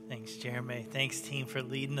Thanks, Jeremy. Thanks, team, for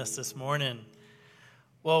leading us this morning.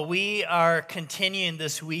 Well, we are continuing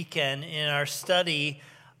this weekend in our study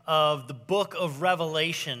of the book of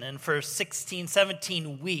Revelation. And for 16,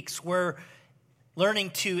 17 weeks, we're learning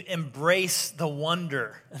to embrace the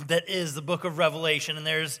wonder that is the book of Revelation. And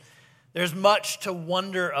there's much to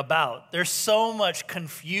wonder about. There's so much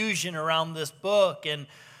confusion around this book, and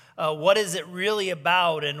what is it really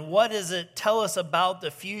about, and what does it tell us about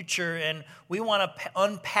the future? And we want to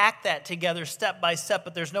unpack that together step by step,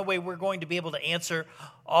 but there's no way we're going to be able to answer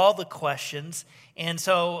all the questions. And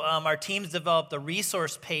so our team's developed a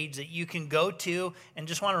resource page that you can go to, and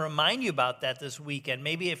just want to remind you about that this weekend.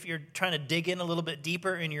 Maybe if you're trying to dig in a little bit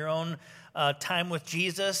deeper in your own time with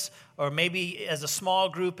Jesus, or maybe as a small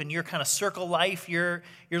group in your kind of circle life, you're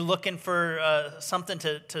looking for something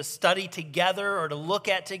to study together or to look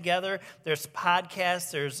at together. There's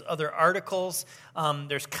podcasts, there's other articles,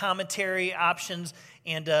 there's commentary options,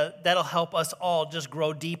 and that'll help us all just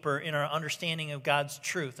grow deeper in our understanding of God's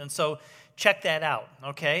truth. And so check that out,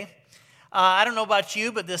 okay? I don't know about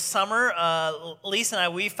you, but this summer, Lisa and I,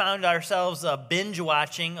 we found ourselves binge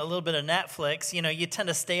watching a little bit of Netflix. You know, you tend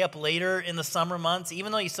to stay up later in the summer months,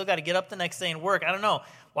 even though you still got to get up the next day and work. I don't know.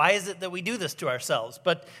 Why is it that we do this to ourselves?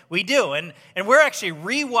 But we do. And we're actually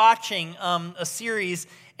rewatching a series,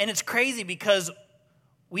 and it's crazy because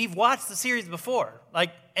we've watched the series before.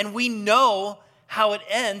 And we know how it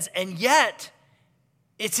ends, and yet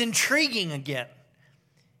it's intriguing again.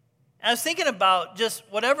 I was thinking about just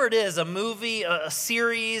whatever it is, a movie, a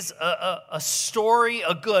series, a story,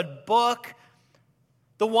 a good book.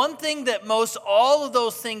 The one thing that most all of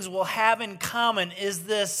those things will have in common is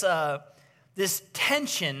this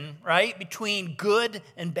tension, right, between good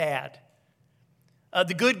and bad.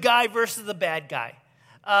 The good guy versus the bad guy.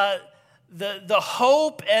 The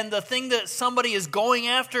hope and the thing that somebody is going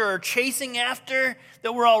after or chasing after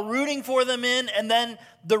that we're all rooting for them in, and then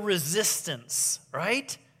the resistance,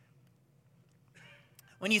 right?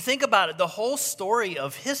 When you think about it, the whole story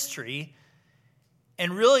of history,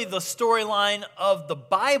 and really the storyline of the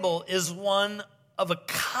Bible, is one of a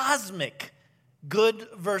cosmic good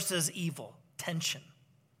versus evil tension.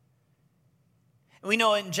 And we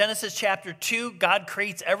know in Genesis chapter 2, God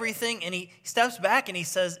creates everything, and he steps back and he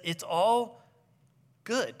says, it's all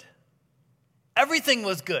good. Everything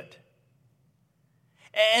was good.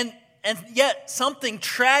 And yet something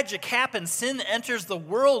tragic happens. Sin enters the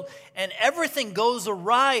world and everything goes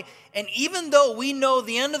awry. And even though we know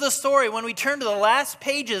the end of the story, when we turn to the last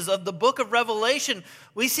pages of the book of Revelation,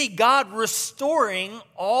 we see God restoring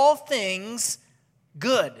all things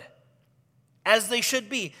good as they should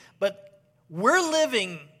be. But we're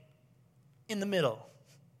living in the middle.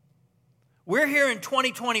 We're here in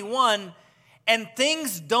 2021 and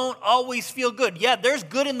things don't always feel good. Yeah, there's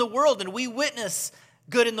good in the world and we witness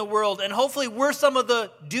good in the world, and hopefully we're some of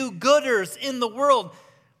the do-gooders in the world.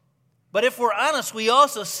 But if we're honest, we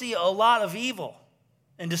also see a lot of evil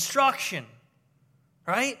and destruction,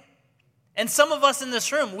 right? And some of us in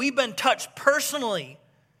this room, we've been touched personally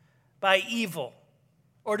by evil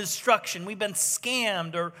or destruction. We've been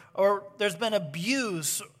scammed, or there's been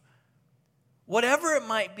abuse, whatever it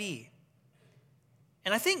might be.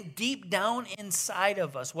 And I think deep down inside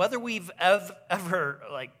of us, whether we've ever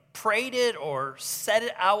prayed it or said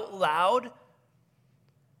it out loud,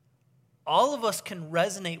 all of us can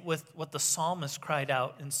resonate with what the psalmist cried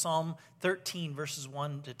out in Psalm 13, verses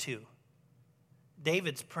 1 to 2.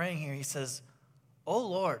 David's praying here. He says, "Oh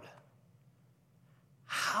Lord,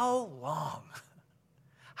 how long?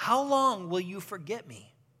 How long will you forget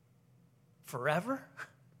me? Forever?"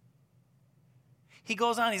 He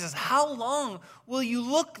goes on, he says, "How long will you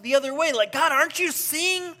look the other way? God, aren't you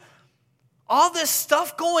seeing all this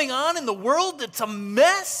stuff going on in the world that's a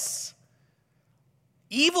mess?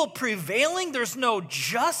 Evil prevailing, there's no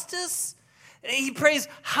justice." And he prays,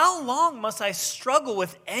 "How long must I struggle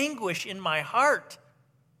with anguish in my heart,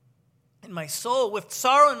 in my soul, with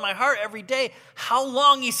sorrow in my heart every day? How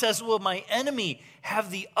long," he says, "will my enemy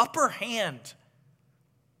have the upper hand?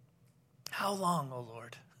 How long, O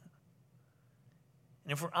Lord?"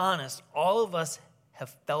 And if we're honest, all of us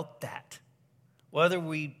have felt that. Whether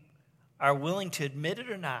we are willing to admit it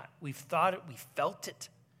or not, we've thought it, we've felt it.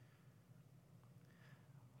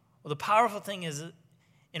 Well, the powerful thing is,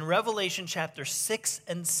 in Revelation chapter 6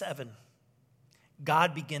 and 7,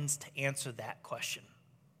 God begins to answer that question.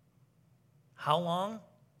 How long?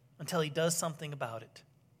 Until he does something about it.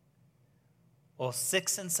 Well,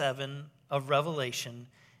 6 and 7 of Revelation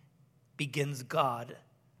begins God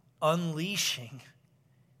unleashing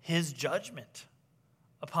his judgment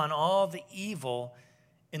upon all the evil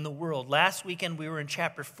in the world. Last weekend we were in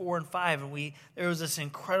chapter 4 and 5, and there was this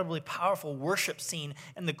incredibly powerful worship scene.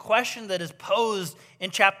 And the question that is posed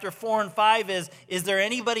in chapter 4 and 5 is there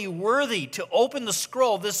anybody worthy to open the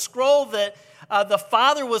scroll? This scroll that the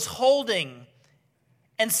Father was holding,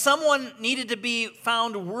 and someone needed to be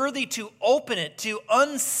found worthy to open it, to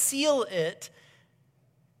unseal it,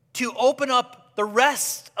 to open up the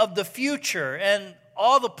rest of the future and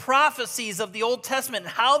all the prophecies of the Old Testament,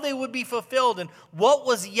 and how they would be fulfilled and what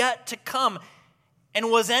was yet to come. And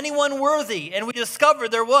was anyone worthy? And we discovered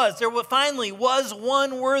there finally was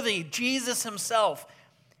one worthy, Jesus himself.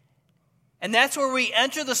 And that's where we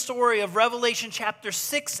enter the story of Revelation chapter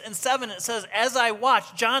 6 and 7. It says, as I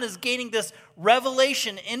watched, John is gaining this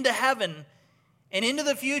revelation into heaven and into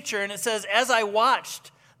the future. And it says, as I watched,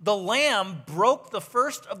 the Lamb broke the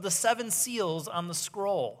first of the 7 seals on the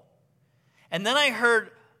scroll. And then I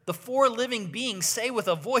heard the 4 living beings say with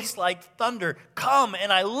a voice like thunder, come.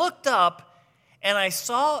 And I looked up and I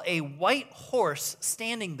saw a white horse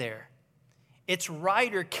standing there. Its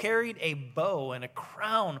rider carried a bow, and a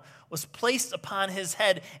crown was placed upon his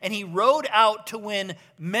head. And he rode out to win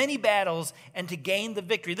many battles and to gain the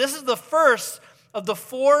victory. This is the first of the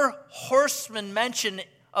 4 horsemen mentioned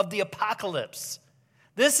of the apocalypse.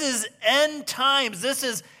 This is end times. This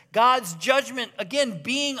is God's judgment, again,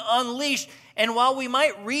 being unleashed. And while we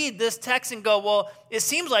might read this text and go, well, it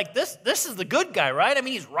seems like this is the good guy, right? I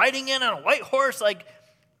mean, he's riding in on a white horse.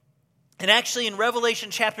 And actually in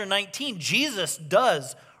Revelation chapter 19, Jesus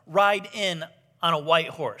does ride in on a white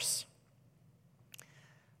horse.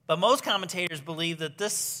 But most commentators believe that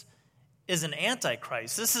this is an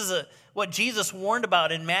antichrist. This is what Jesus warned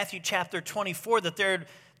about in Matthew chapter 24, that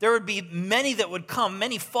there would be many that would come,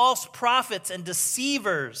 many false prophets and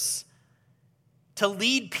deceivers, to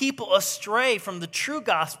lead people astray from the true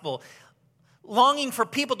gospel, longing for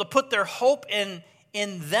people to put their hope in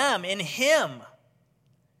them, in him,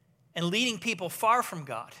 and leading people far from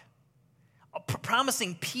God,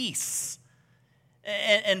 promising peace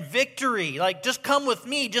and victory. Like, just come with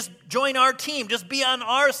me, just join our team, just be on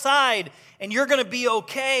our side, and you're going to be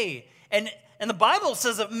okay. And the Bible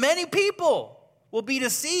says that many people will be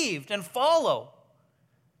deceived and follow.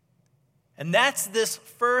 And that's this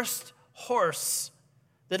first horse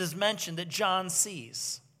that is mentioned that John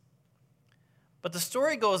sees. But the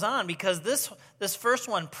story goes on, because this first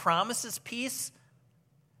one promises peace,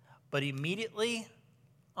 but immediately,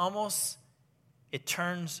 almost, it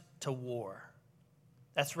turns to war.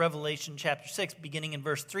 That's Revelation chapter 6, beginning in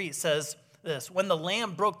verse 3. It says this, when the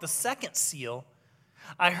Lamb broke the second seal,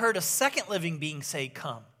 I heard a second living being say,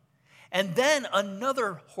 come. And then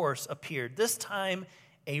another horse appeared, this time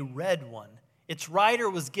a red one. Its rider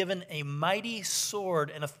was given a mighty sword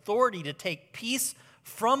and authority to take peace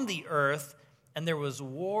from the earth, and there was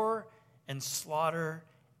war and slaughter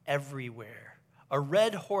everywhere. A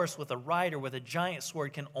red horse with a rider with a giant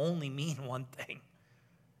sword can only mean one thing: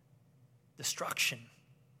 destruction,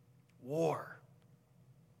 war.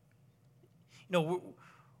 You know,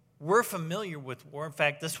 we're familiar with war. In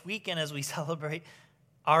fact, this weekend as we celebrate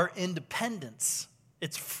our independence,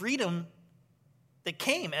 it's freedom that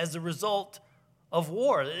came as a result of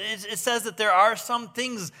war. It says that there are some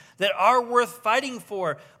things that are worth fighting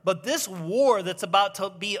for, but this war that's about to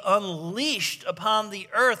be unleashed upon the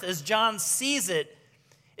earth, as John sees it,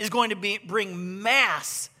 is going to bring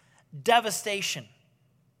mass devastation.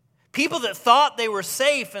 People that thought they were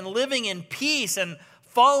safe and living in peace and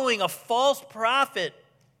following a false prophet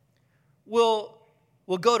will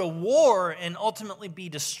go to war and ultimately be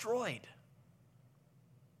destroyed.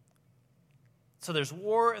 So there's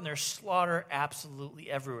war and there's slaughter absolutely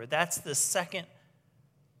everywhere. That's the second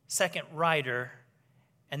rider,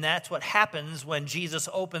 and that's what happens when Jesus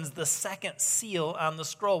opens the second seal on the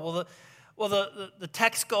scroll. The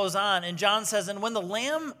text goes on, and John says, and when the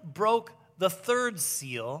Lamb broke the third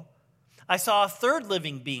seal, I saw a third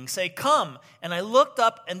living being say, come. And I looked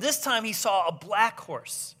up, and this time he saw a black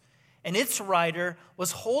horse, and its rider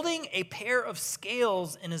was holding a pair of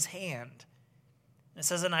scales in his hand. It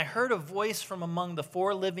says, and I heard a voice from among the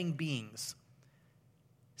 4 living beings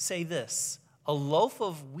say this, a loaf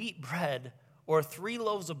of wheat bread or 3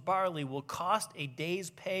 loaves of barley will cost a day's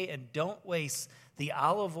pay, and don't waste the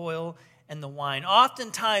olive oil and the wine.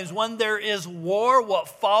 Oftentimes when there is war, what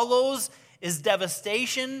follows is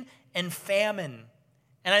devastation and famine.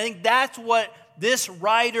 And I think that's what this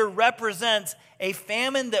rider represents, a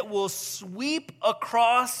famine that will sweep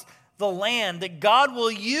across the land, that God will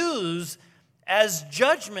use as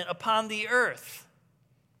judgment upon the earth.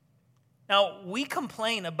 Now, we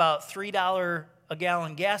complain about $3 a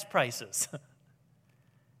gallon gas prices.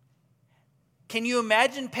 can you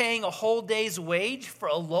imagine paying a whole day's wage for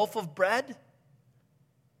a loaf of bread?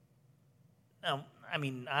 Now, I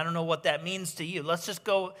don't know what that means to you. Let's just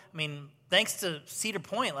go, thanks to Cedar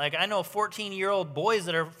Point, I know 14-year-old boys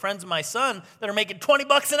that are friends of my son that are making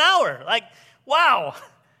 $20 an hour. Wow.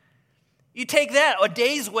 You take that, a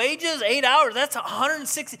day's wages, 8 hours, that's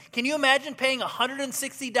 $160. Can you imagine paying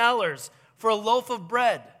 $160 for a loaf of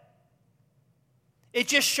bread? It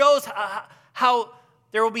just shows how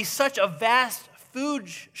there will be such a vast food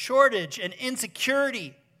shortage and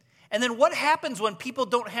insecurity. And then what happens when people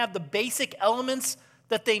don't have the basic elements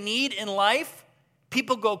that they need in life?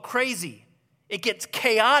 People go crazy. It gets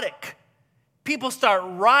chaotic. People start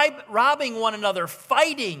robbing one another,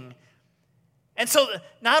 fighting. And so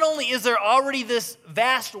not only is there already this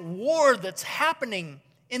vast war that's happening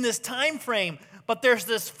in this time frame, but there's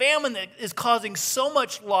this famine that is causing so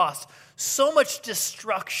much loss, so much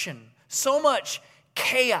destruction, so much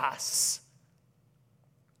chaos.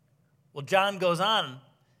 Well, John goes on.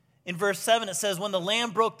 In verse 7, it says, when the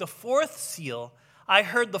Lamb broke the fourth seal, I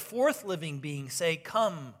heard the fourth living being say,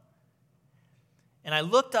 come. And I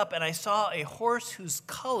looked up and I saw a horse whose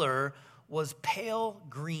color was pale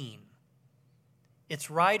green. Its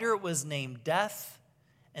rider was named Death,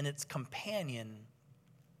 and its companion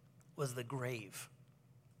was the grave.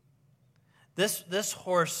 This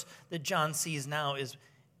horse that John sees now is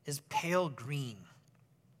pale green,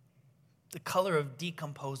 the color of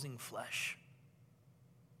decomposing flesh.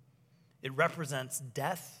 It represents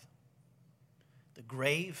death, the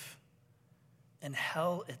grave, and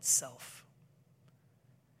hell itself.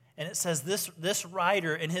 And it says this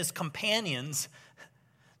rider and his companions,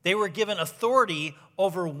 they were given authority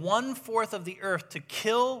over 1/4 of the earth to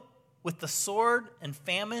kill with the sword and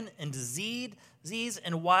famine and disease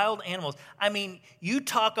and wild animals. You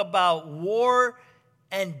talk about war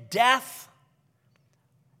and death.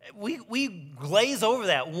 We glaze over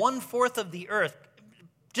that, 1/4 of the earth.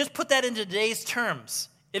 Just put that into today's terms.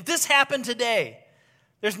 If this happened today,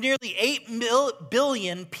 there's nearly 8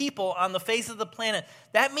 billion people on the face of the planet.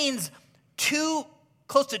 That means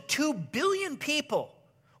close to 2 billion people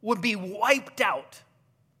would be wiped out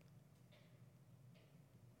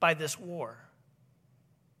by this war.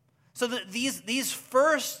 So that these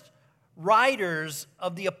first riders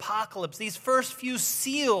of the apocalypse, these first few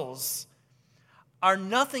seals, are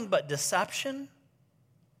nothing but deception,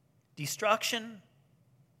 destruction,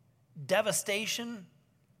 devastation,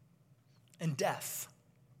 and death.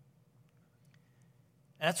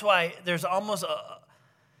 And that's why there's almost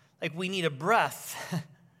we need a breath.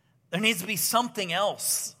 There needs to be something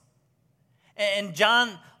else. And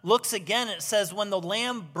John looks again, and it says, when the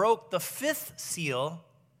Lamb broke the fifth seal,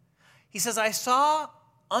 he says, I saw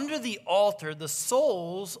under the altar the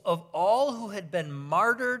souls of all who had been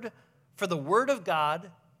martyred for the word of God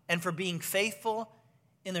and for being faithful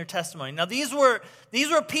in their testimony. Now, these were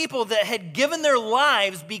people that had given their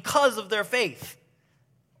lives because of their faith,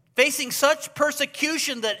 facing such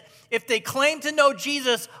persecution that if they claimed to know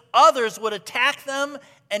Jesus, others would attack them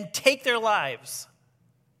and take their lives.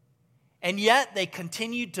 And yet they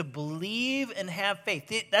continued to believe and have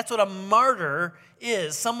faith. That's what a martyr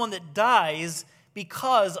is, someone that dies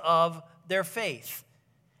because of their faith.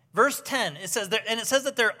 Verse 10, it says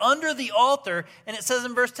that they're under the altar, and it says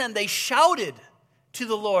in verse 10, they shouted to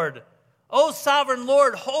the Lord, "O sovereign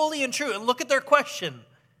Lord, holy and true." And look at their question.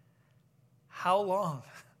 How long?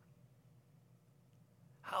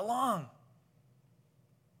 How long?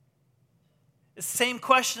 It's the same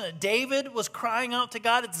question that David was crying out to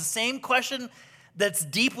God. It's the same question that's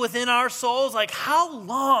deep within our souls. Like, how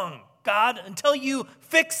long, God, until you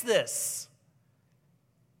fix this?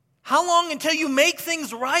 How long until you make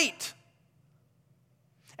things right?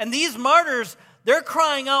 And these martyrs, they're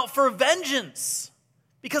crying out for vengeance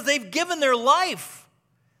because they've given their life.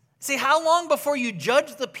 See, how long before you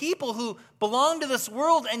judge the people who belong to this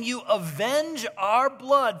world and you avenge our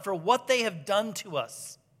blood for what they have done to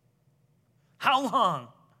us? How long?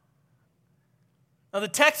 Now the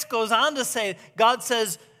text goes on to say, God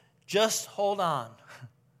says, just hold on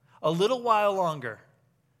a little while longer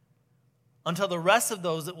until the rest of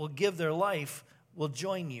those that will give their life will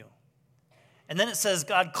join you. And then it says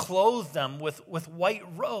God clothed them with white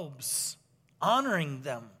robes, honoring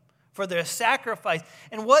them for their sacrifice.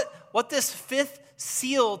 And what this fifth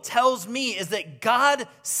seal tells me is that God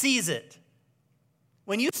sees it.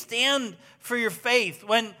 When you stand for your faith,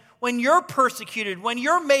 when you're persecuted, when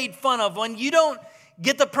you're made fun of, when you don't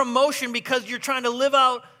get the promotion because you're trying to live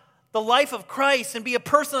out the life of Christ and be a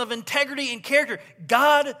person of integrity and character,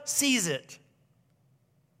 God sees it.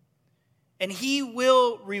 And He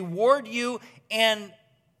will reward you, and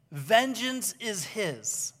vengeance is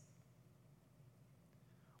His.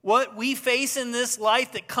 What we face in this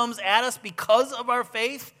life that comes at us because of our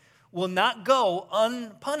faith will not go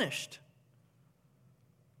unpunished.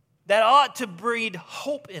 That ought to breed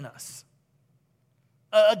hope in us.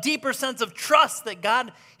 A deeper sense of trust that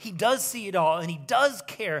God, He does see it all and He does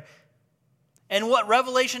care. And what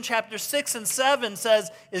Revelation chapter 6 and 7 says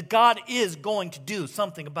is God is going to do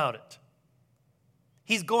something about it.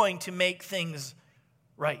 He's going to make things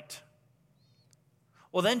right.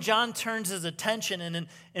 Well, then John turns his attention, and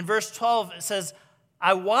in verse 12 it says,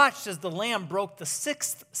 I watched as the Lamb broke the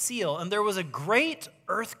sixth seal, and there was a great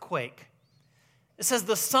earthquake. It says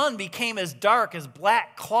the sun became as dark as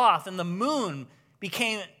black cloth, and the moon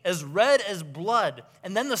became as red as blood.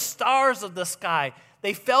 And then the stars of the sky,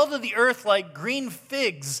 they fell to the earth like green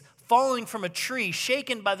figs falling from a tree,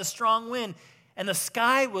 shaken by the strong wind. And the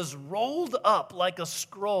sky was rolled up like a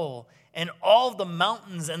scroll, and all the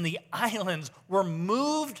mountains and the islands were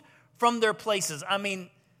moved from their places. I mean,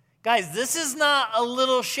 guys, this is not a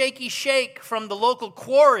little shaky shake from the local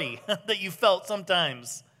quarry that you felt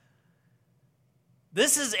sometimes.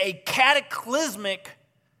 This is a cataclysmic,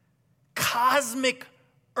 cosmic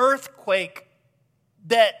earthquake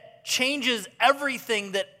that changes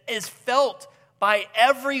everything that is felt by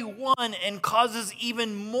everyone and causes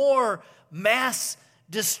even more mass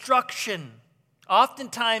destruction.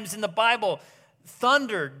 Oftentimes in the Bible,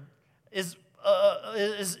 thunder is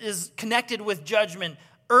connected with judgment.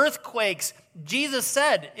 Earthquakes, Jesus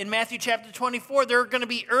said in Matthew chapter 24, there are going to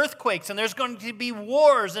be earthquakes and there's going to be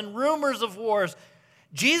wars and rumors of wars.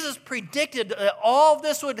 Jesus predicted that all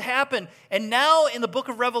this would happen. And now in the book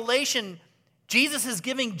of Revelation, Jesus is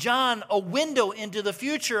giving John a window into the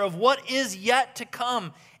future of what is yet to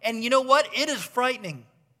come. And you know what? It is frightening.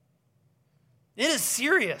 It is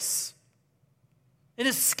serious. It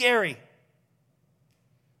is scary.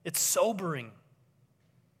 It's sobering.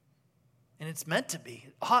 And it's meant to be.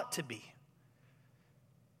 It ought to be.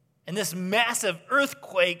 And this massive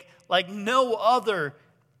earthquake, like no other,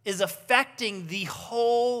 is affecting the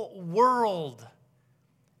whole world.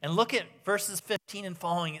 And look at verses 15 and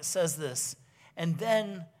following. It says this, and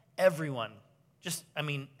then everyone,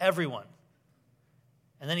 everyone.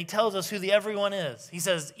 And then he tells us who the everyone is. He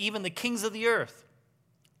says, even the kings of the earth,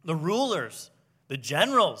 the rulers, the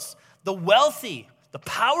generals, the wealthy, the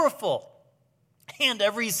powerful, and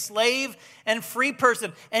every slave and free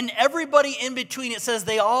person, and everybody in between. It says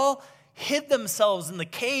they all hid themselves in the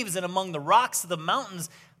caves and among the rocks of the mountains.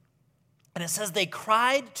 And it says they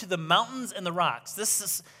cried to the mountains and the rocks.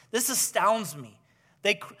 This astounds me.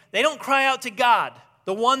 They don't cry out to God,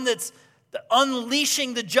 the one that's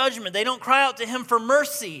unleashing the judgment. They don't cry out to Him for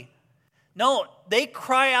mercy. No, they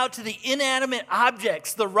cry out to the inanimate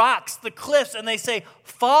objects, the rocks, the cliffs, and they say,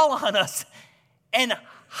 fall on us and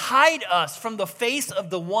hide us from the face of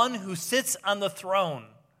the one who sits on the throne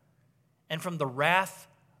and from the wrath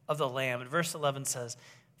of the Lamb. And verse 11 says,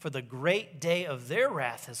 for the great day of their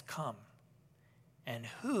wrath has come, and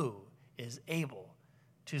who is able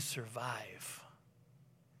to survive?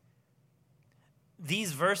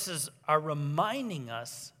 These verses are reminding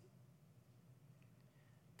us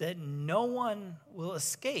that no one will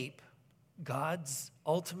escape God's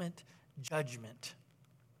ultimate judgment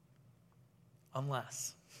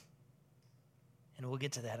unless, and we'll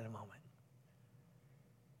get to that in a moment.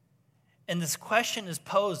 And this question is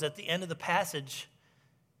posed at the end of the passage,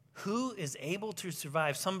 who is able to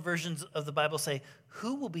survive? Some versions of the Bible say,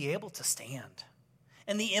 who will be able to stand?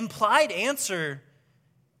 And the implied answer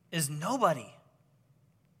is nobody.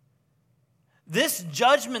 This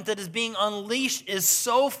judgment that is being unleashed is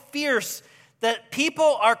so fierce that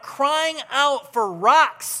people are crying out for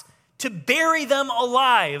rocks to bury them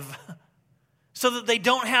alive so that they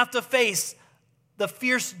don't have to face the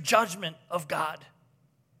fierce judgment of God.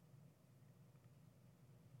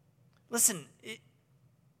 Listen,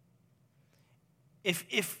 if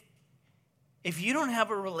you don't have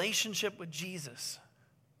a relationship with Jesus,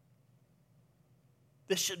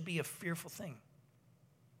 this should be a fearful thing.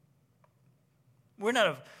 We're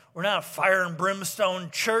not a fire and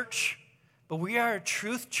brimstone church, but we are a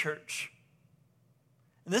truth church.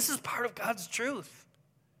 And this is part of God's truth.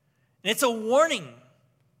 And it's a warning.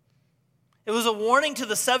 It was a warning to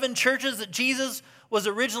the 7 churches that Jesus was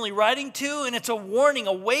originally writing to, and it's a warning,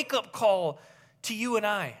 a wake-up call to you and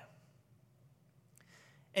I.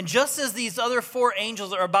 And just as these other 4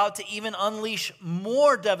 angels are about to even unleash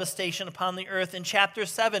more devastation upon the earth in chapter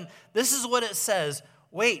 7, this is what it says.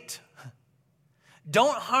 Wait.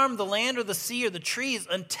 Don't harm the land or the sea or the trees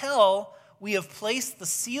until we have placed the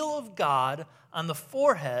seal of God on the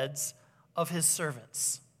foreheads of His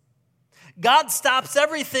servants. God stops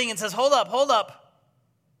everything and says, hold up.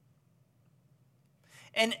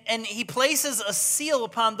 And he places a seal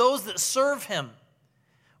upon those that serve him.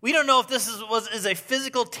 We don't know if this is a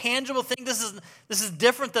physical, tangible thing. This is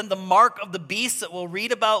different than the mark of the beast that we'll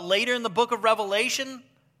read about later in the book of Revelation.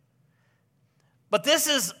 But this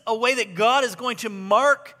is a way that God is going to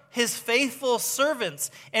mark his faithful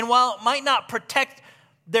servants. And while it might not protect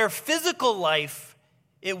their physical life,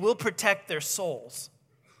 it will protect their souls.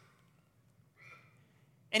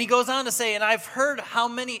 And he goes on to say, and I heard how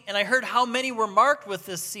many were marked with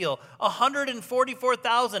this seal,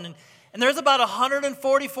 144,000. And there's about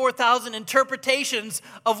 144,000 interpretations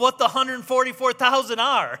of what the 144,000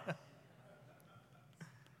 are.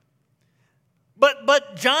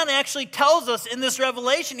 But John actually tells us in this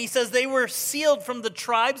revelation, he says they were sealed from the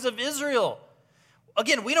tribes of Israel.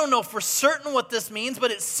 Again, we don't know for certain what this means,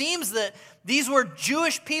 but it seems that these were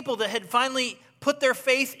Jewish people that had finally put their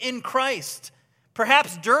faith in Christ,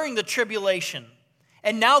 perhaps during the tribulation.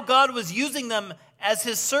 And now God was using them as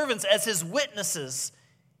his servants, as his witnesses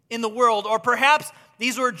in the world. Or perhaps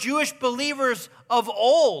these were Jewish believers of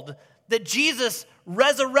old that Jesus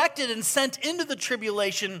resurrected and sent into the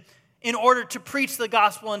tribulation in order to preach the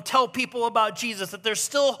gospel and tell people about Jesus, that there's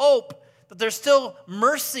still hope, that there's still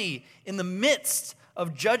mercy in the midst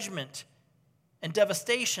of judgment and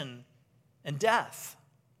devastation and death.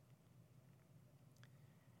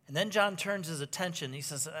 And then John turns his attention. He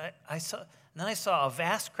says, I saw a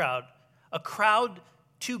vast crowd, a crowd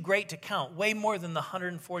too great to count, way more than the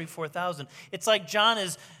 144,000. It's like John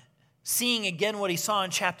is seeing again what he saw in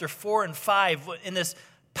chapter 4 and 5 in this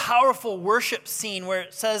powerful worship scene where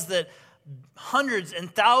it says that hundreds and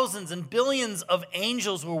thousands and billions of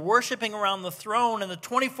angels were worshiping around the throne and the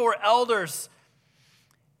 24 elders.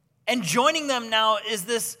 And joining them now is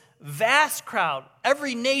this vast crowd,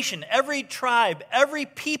 every nation, every tribe, every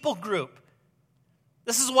people group.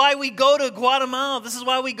 This is why we go to Guatemala. This is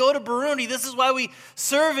why we go to Burundi. This is why we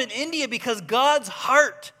serve in India, because God's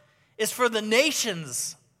heart is for the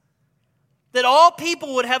nations, that all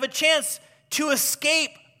people would have a chance to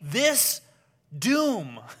escape this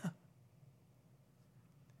doom.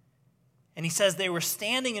 And he says they were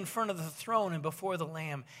standing in front of the throne and before the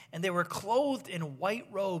Lamb, and they were clothed in white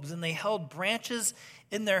robes, and they held branches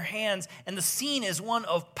in their hands. And the scene is one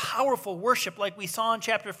of powerful worship, like we saw in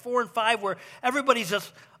chapter 4 and 5, where everybody's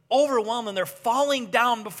just overwhelmed, and they're falling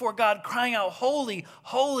down before God, crying out, "Holy,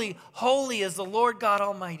 holy, holy is the Lord God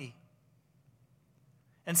Almighty."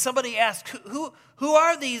 And somebody asked, who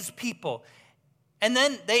are these people? And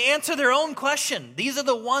then they answer their own question. These are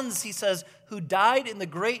the ones, he says, who died in the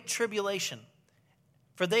great tribulation.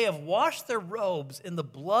 For they have washed their robes in the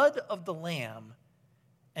blood of the Lamb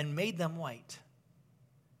and made them white.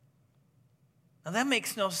 Now that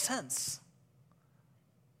makes no sense.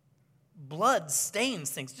 Blood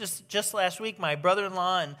stains things. Just last week, my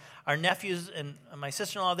brother-in-law and our nephews and my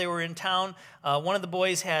sister-in-law, they were in town. One of the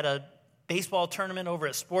boys had a baseball tournament over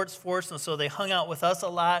at Sports Force, and so they hung out with us a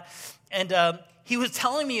lot. And he was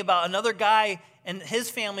telling me about another guy and his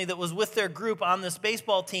family that was with their group on this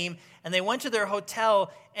baseball team, and they went to their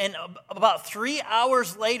hotel, and about 3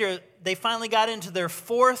 hours later, they finally got into their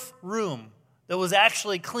fourth room that was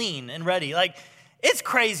actually clean and ready. Like, it's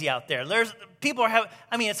crazy out there.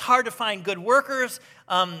 It's hard to find good workers.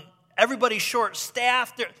 Everybody's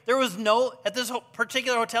short-staffed. There was no, at this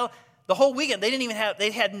particular hotel, the whole weekend,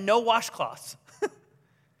 they had no washcloths.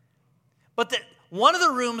 But one of the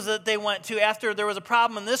rooms that they went to after there was a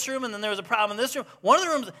problem in this room and then there was a problem in this room, one of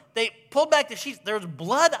the rooms, they pulled back the sheets. There was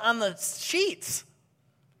blood on the sheets.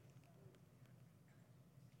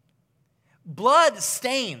 Blood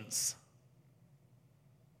stains,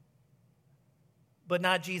 but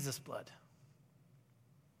not Jesus' blood.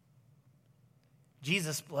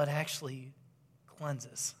 Jesus' blood actually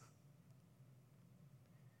cleanses.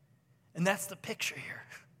 And that's the picture here.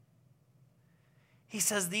 He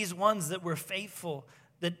says these ones that were faithful,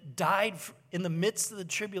 that died in the midst of the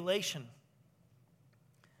tribulation,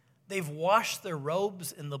 they've washed their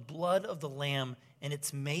robes in the blood of the Lamb, and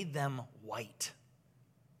it's made them white.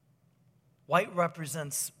 White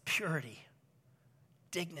represents purity,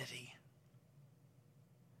 dignity.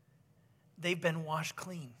 They've been washed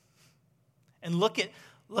clean. And look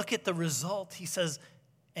at the result. He says,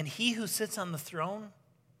 and he who sits on the throne,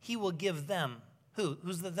 he will give them.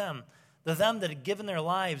 Who's the them? The them that had given their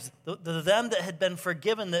lives, the them that had been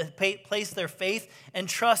forgiven, that had placed their faith and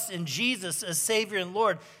trust in Jesus as Savior and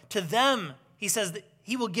Lord. To them, he says that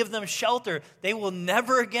he will give them shelter. They will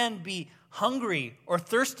never again be hungry or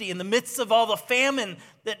thirsty in the midst of all the famine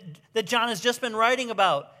that John has just been writing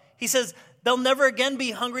about. He says they'll never again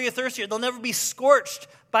be hungry or thirsty. They'll never be scorched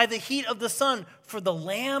by the heat of the sun, for the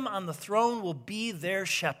Lamb on the throne will be their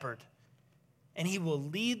shepherd. and he will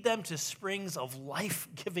lead them to springs of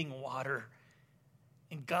life-giving water,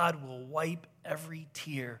 and God will wipe every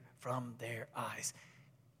tear from their eyes.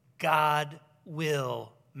 God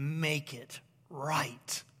will make it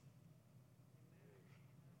right.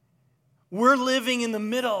 We're living in the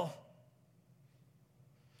middle.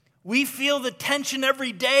 We feel the tension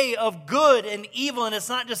every day of good and evil, and it's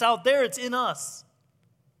not just out there, it's in us.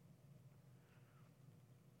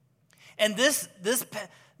 And this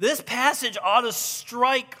passage ought to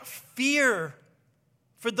strike fear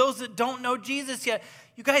for those that don't know Jesus yet.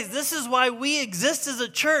 You guys, this is why we exist as a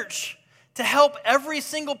church, to help every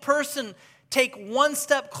single person take one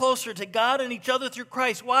step closer to God and each other through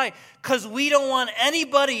Christ. Why? Because we don't want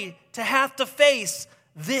anybody to have to face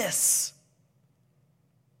this.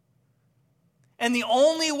 And the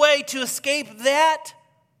only way to escape that,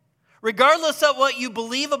 regardless of what you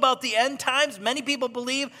believe about the end times, many people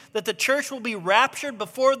believe that the church will be raptured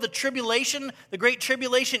before the tribulation, the great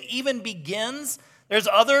tribulation, even begins. There's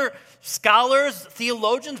other scholars,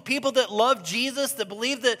 theologians, people that love Jesus, that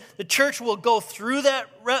believe that the church will go through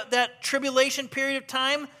that tribulation period of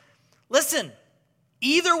time. Listen,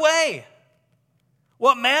 either way,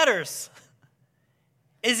 what matters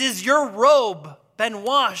is your robe been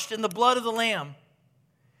washed in the blood of the Lamb?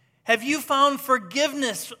 Have you found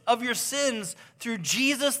forgiveness of your sins through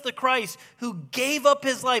Jesus the Christ, who gave up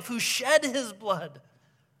his life, who shed his blood,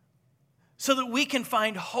 so that we can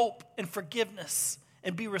find hope and forgiveness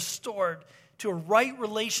and be restored to a right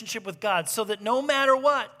relationship with God, so that no matter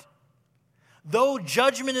what, though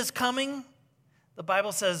judgment is coming, the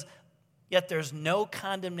Bible says, yet there's no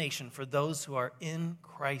condemnation for those who are in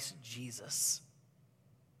Christ Jesus.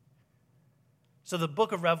 So the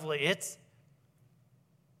book of Revelation,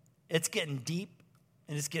 it's getting deep,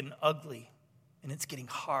 and it's getting ugly, and it's getting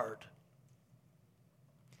hard.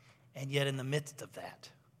 And yet in the midst of that,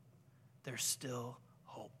 there's still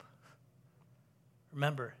hope.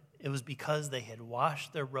 Remember, it was because they had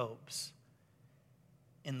washed their robes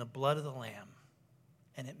in the blood of the Lamb,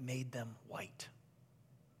 and it made them white.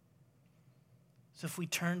 So if we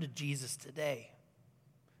turn to Jesus today,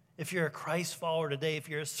 if you're a Christ follower today, if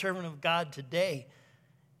you're a servant of God today,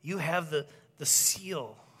 you have the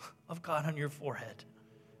seal of God on your forehead.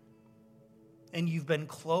 And you've been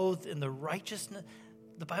clothed in the righteousness.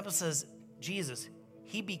 The Bible says, Jesus,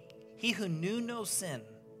 he who knew no sin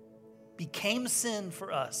became sin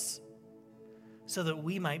for us so that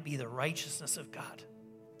we might be the righteousness of God,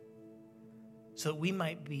 so that we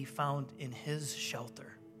might be found in his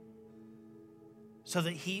shelter, so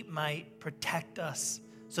that he might protect us,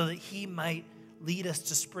 so that he might lead us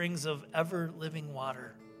to springs of ever-living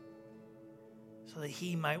water, so that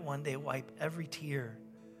he might one day wipe every tear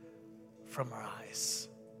from our eyes.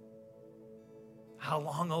 How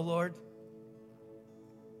long, O Lord?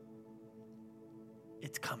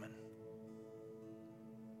 It's coming.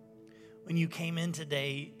 When you came in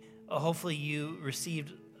today, hopefully you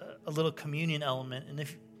received a little communion element. And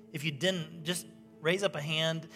if you didn't, just raise up a hand.